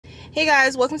Hey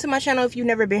guys, welcome to my channel if you've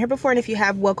never been here before, and if you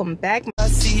have, welcome back. I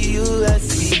see you. All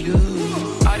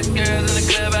the girls in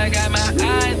the club, I got my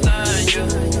eyes on you.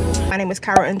 My name is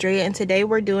Kyra Andrea, and today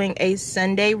we're doing a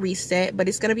Sunday reset, but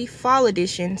it's going to be fall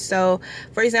edition. So,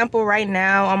 for example, right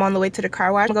now I'm on the way to the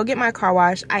car wash. I'm going to go get my car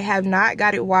wash. I have not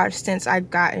got it washed since I've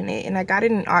gotten it, and I got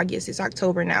it in August. It's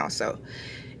October now, so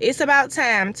it's about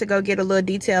time to go get a little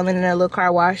detailing and a little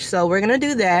car wash. So we're going to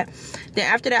do that. Then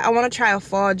after that, I want to try a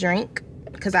fall drink,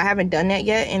 because I haven't done that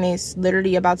yet, and it's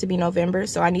literally about to be November,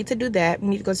 so I need to do that. We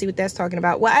need to go see what that's talking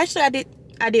about. Well, actually, I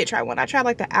did try one. I tried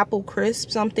like the apple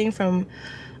crisp something from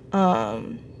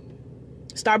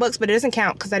Starbucks, but it doesn't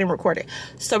count because I didn't record it.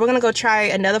 So we're gonna go try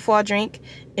another fall drink,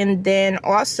 and then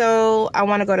also I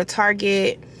want to go to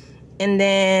Target, and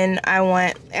then I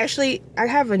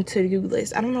have a to-do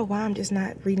list. I don't know why I'm just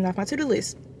not reading off my to-do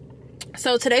list.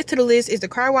 So today's to-do list is the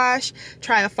car wash,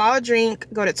 try a fall drink,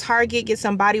 go to Target, get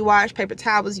some body wash, paper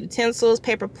towels, utensils,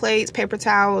 paper plates, paper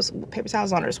towels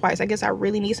on there twice. I guess I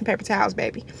really need some paper towels,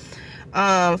 baby.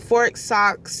 Forks,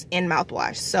 socks, and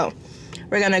mouthwash. So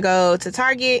we're gonna go to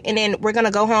Target, and then we're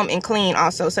gonna go home and clean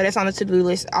also. So that's on the to-do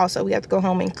list also. We have to go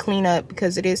home and clean up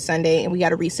because it is Sunday and we got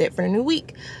to reset for the new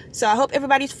week. So I hope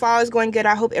everybody's fall is going good.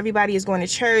 I hope everybody is going to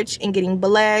church and getting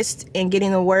blessed and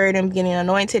getting the word and getting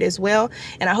anointed as well.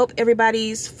 And I hope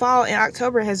everybody's fall in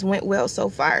October has went well so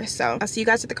far. So I'll see you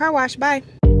guys at the car wash. Bye.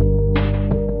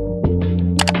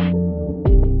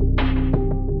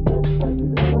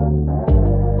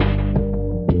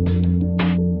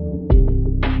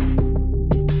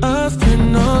 I've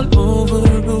been all over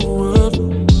the world,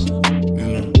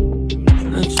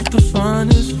 and I took the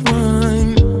finest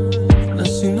wine. I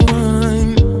seen the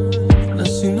wine, I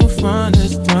seen the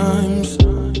finest times.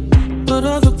 But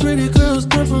all the pretty girls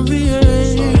come from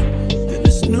VA, and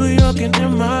it's New York and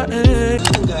MIA.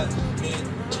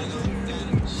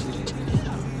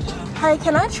 Hi,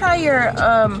 can I try your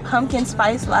pumpkin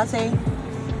spice latte?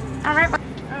 Alright,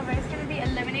 it's gonna be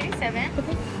 $11.87.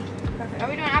 Okay. Are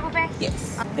we doing Apple Pay?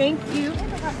 Yes. Thank you.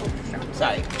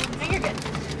 Sorry. No, you're good.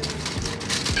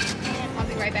 And I'll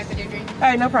be right back with your drink. All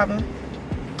right, no problem.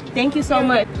 Thank you so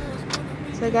much.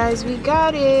 So guys, we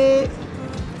got it.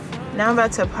 Now I'm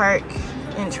about to park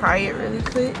and try it really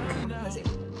quick. Let's see.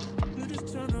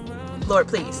 Lord,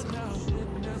 please.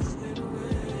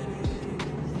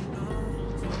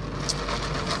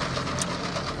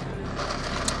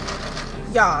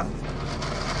 Y'all,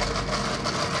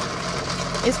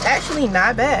 it's actually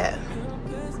not bad.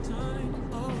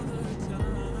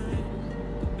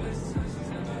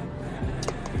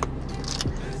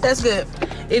 That's good.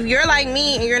 If you're like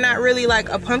me and you're not really like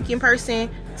a pumpkin person,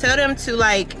 tell them to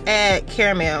like add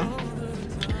caramel.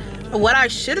 What I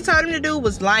should have told them to do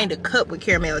was line the cup with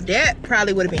caramel. That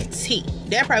probably would have been tea.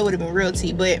 That probably would have been real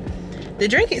tea. But the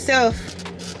drink itself,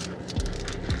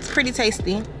 it's pretty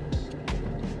tasty.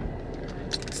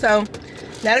 So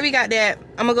now that we got that,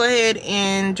 I'm gonna go ahead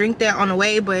and drink that on the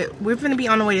way, but we're gonna be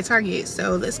on the way to Target,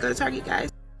 so let's go to Target,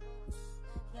 guys.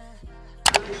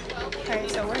 Okay,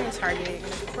 so we're in Target, and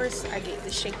of course I get the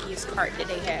shakiest cart that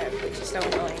they have, which is so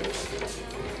annoying.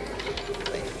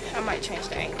 But I might change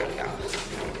the angle, y'all.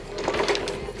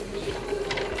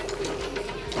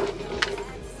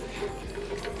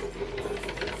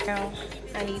 Now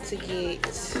I need to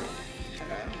get, so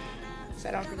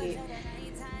I don't forget,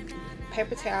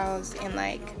 paper towels and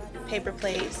like paper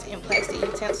plates and plastic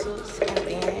utensils, and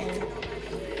then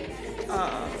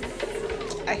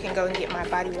I can go and get my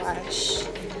body wash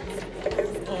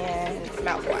and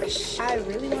mouthwash. I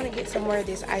really want to get some more of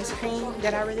this ice cream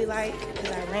that I really like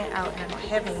because I ran out and I don't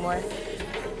have any more,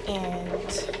 and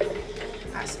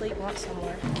I sleep want some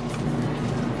more.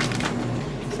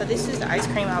 So this is the ice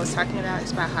cream I was talking about.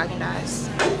 It's by Haagen-Dazs.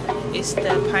 It's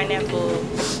the pineapple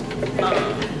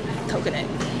coconut.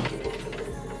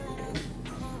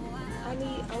 I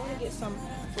want to get some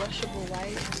flushable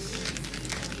wipes.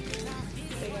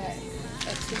 They got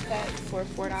a 2-pack for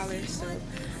 $4, so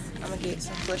I'm gonna get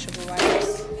some flushable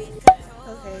wipes.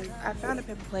 Okay, I found the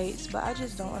paper plates, but I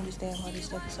just don't understand why this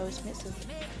stuff is so expensive.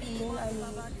 And then I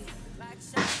need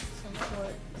some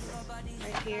forks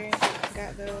right here.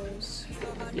 Got those.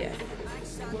 Yeah.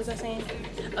 What was I saying?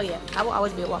 Oh yeah, I will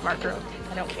always be a Walmart girl.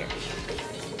 I don't care.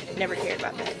 Never cared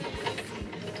about that.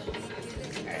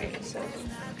 Alright, so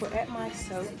we're at my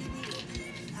soap,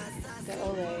 the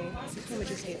Olay. Let me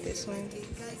just hit this one.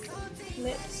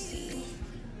 Let's see.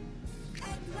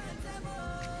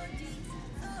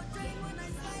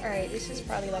 Alright, this is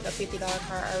probably like a $50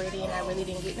 cart already, and I really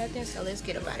didn't get nothing, so let's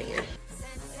get up out of here.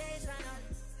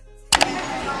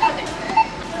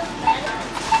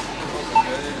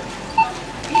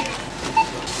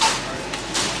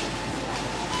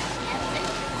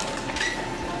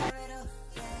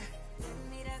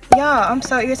 Y'all, I'm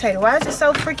so irritated. Why is it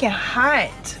so freaking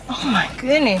hot? Oh my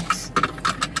goodness.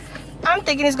 I'm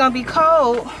thinking it's gonna be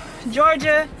cold.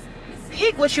 Georgia,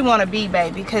 pick what you want to be,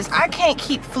 baby, because I can't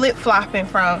keep flip-flopping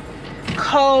from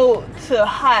cold to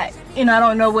hot and I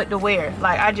don't know what to wear.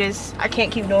 Like, I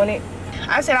can't keep doing it.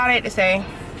 I said all that to say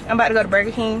I'm about to go to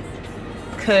Burger King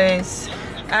because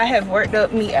I have worked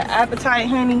up me an appetite,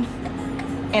 honey,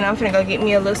 and I'm finna go get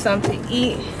me a little something to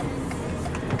eat.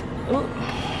 Ooh.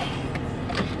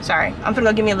 Sorry, I'm finna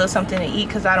go get me a little something to eat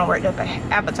because I don't worked up an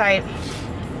appetite.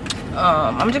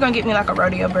 I'm just gonna get me like a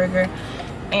rodeo burger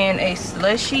and a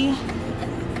slushie.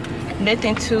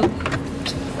 Nothing too.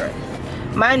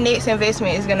 My next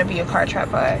investment is gonna be a car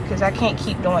tripod because I can't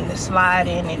keep doing the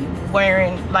sliding and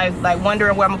wearing like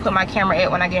wondering where I'm gonna put my camera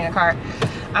at when I get in the car.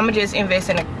 I'm gonna just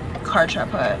invest in a car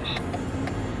tripod.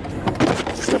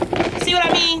 See what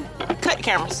I mean? Cut the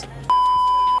cameras.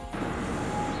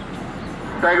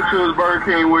 Thanks to the Burger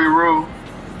King we rule.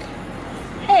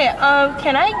 Hey,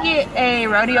 can I get a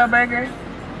rodeo burger?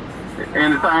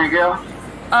 Anything else?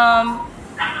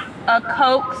 A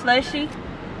Coke slushie.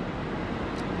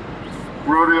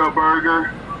 Rodeo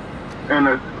burger and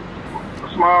a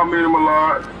small, medium, or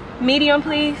large. Medium,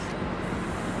 please.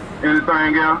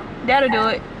 Anything else? That'll do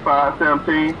it.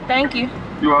 517. Thank you.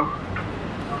 You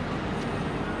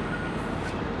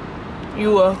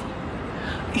are.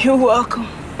 You're welcome.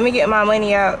 Let me get my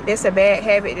money out. That's a bad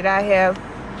habit that I have,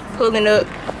 pulling up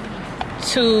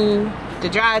to the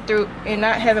drive-thru and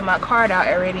not having my card out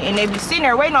already, and they be sitting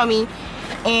there waiting on me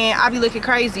and I be looking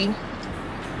crazy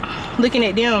looking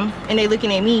at them and they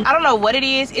looking at me. I don't know what it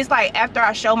is. It's like after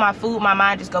I show my food, my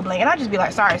mind just go blank and I just be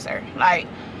like, sorry sir. Like,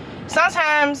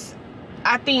 sometimes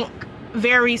I think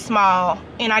very small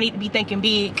and I need to be thinking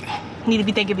big.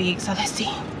 So let's see.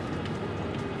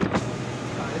 This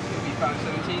could be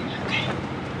 517.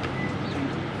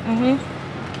 Okay.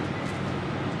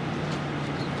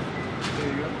 There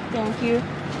you go. Thank you.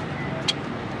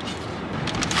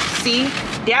 See,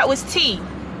 that was tea.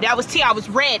 That was tea. I was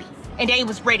ready. And they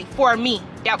was ready for me.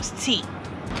 That was tea.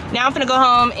 Now I'm finna go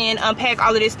home and unpack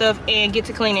all of this stuff and get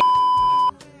to cleaning.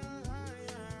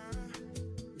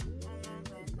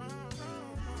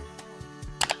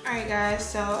 Alright guys,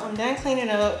 so I'm done cleaning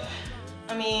up.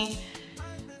 I mean,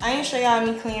 I ain't show y'all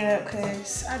me cleaning up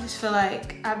because I just feel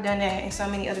like I've done that in so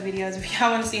many other videos. If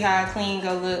y'all want to see how I clean,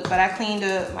 go look. But I cleaned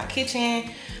up my kitchen,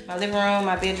 my living room,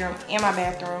 my bedroom, and my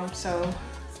bathroom. So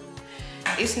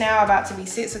it's now about to be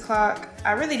 6 o'clock.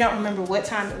 I really don't remember what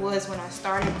time it was when I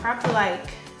started. Probably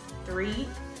like 3.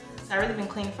 So I really been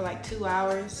cleaning for like 2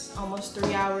 hours, almost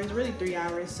 3 hours, really 3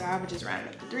 hours. So I would just round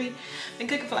it up to 3. Been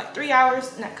cooking for like 3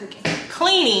 hours, not cooking,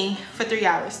 cleaning for 3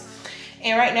 hours.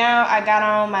 And right now I got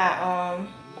on my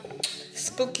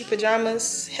spooky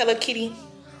pajamas, Hello Kitty.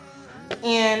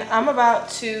 And I'm about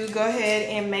to go ahead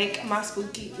and make my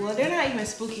spooky, well, they're not even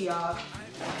spooky, y'all.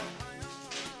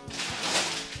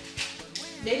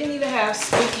 They didn't even have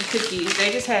spooky cookies.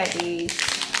 They just had these.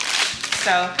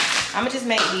 So I'm gonna just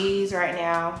make these right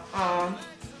now.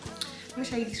 Let me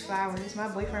show you these flowers. My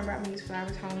boyfriend brought me these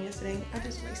flowers home yesterday. I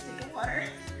just wasted the water.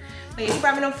 But yeah, he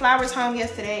brought me them flowers home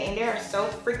yesterday and they are so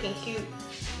freaking cute.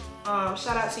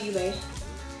 Shout out to you, babe.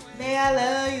 Babe, I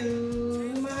love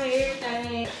you, my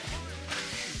everything.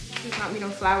 He brought me them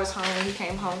flowers home when he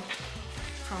came home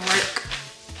from work.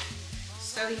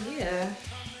 So yeah.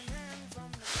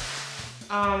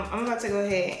 I'm about to go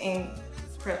ahead and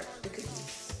prep the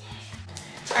cookies.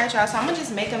 All right, y'all, so I'm gonna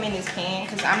just make them in this pan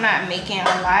because I'm not making a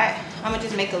lot. I'm gonna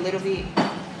just make a little bit.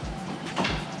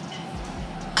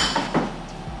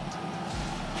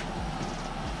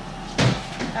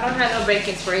 I don't have no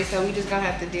baking spray, so we just gonna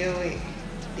have to deal with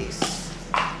this.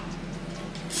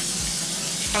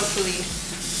 Hopefully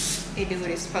it do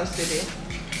what it's supposed to do.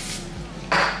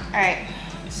 All right,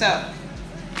 so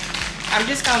I'm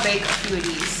just gonna bake a few of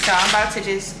these. So I'm about to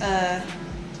just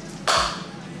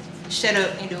shut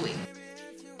up and do it.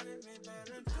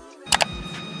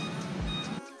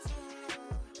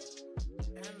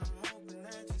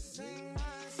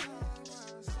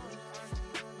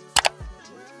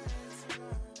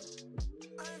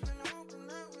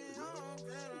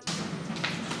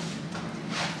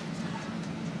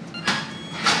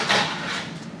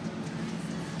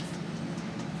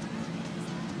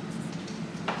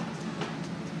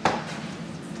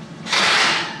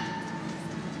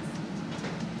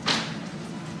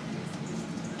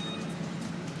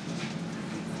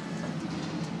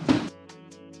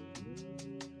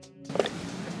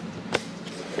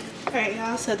 Alright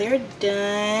y'all, so they're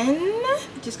done.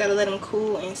 Just gotta let them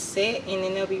cool and set and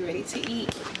then they'll be ready to eat.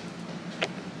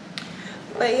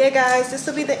 But yeah, guys, this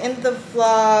will be the end of the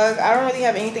vlog. I don't really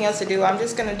have anything else to do. I'm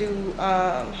just gonna do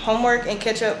homework and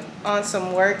catch up on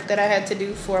some work that I had to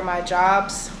do for my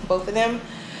jobs, both of them.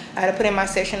 I had to put in my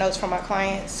session notes for my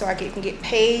clients so I can get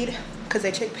paid, because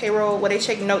they check payroll. Well, they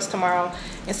check notes tomorrow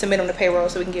and submit them to payroll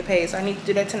so we can get paid. So I need to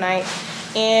do that tonight.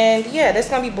 And yeah, that's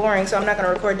gonna be boring, so I'm not gonna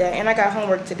record that. And I got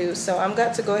homework to do, so I'm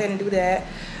got to go ahead and do that.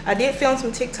 I did film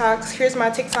some TikToks. Here's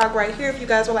my TikTok right here if you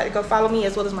guys would like to go follow me,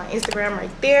 as well as my Instagram right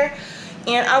there.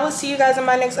 And I will see you guys in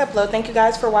my next upload. Thank you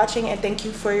guys for watching, and thank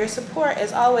you for your support.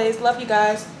 As always, love you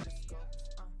guys.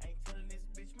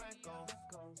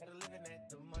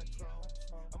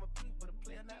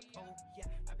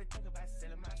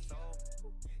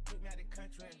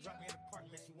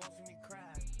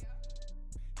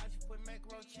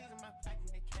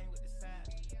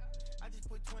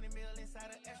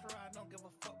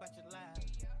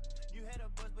 You had a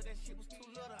buzz, but that shit was too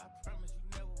little, I promise.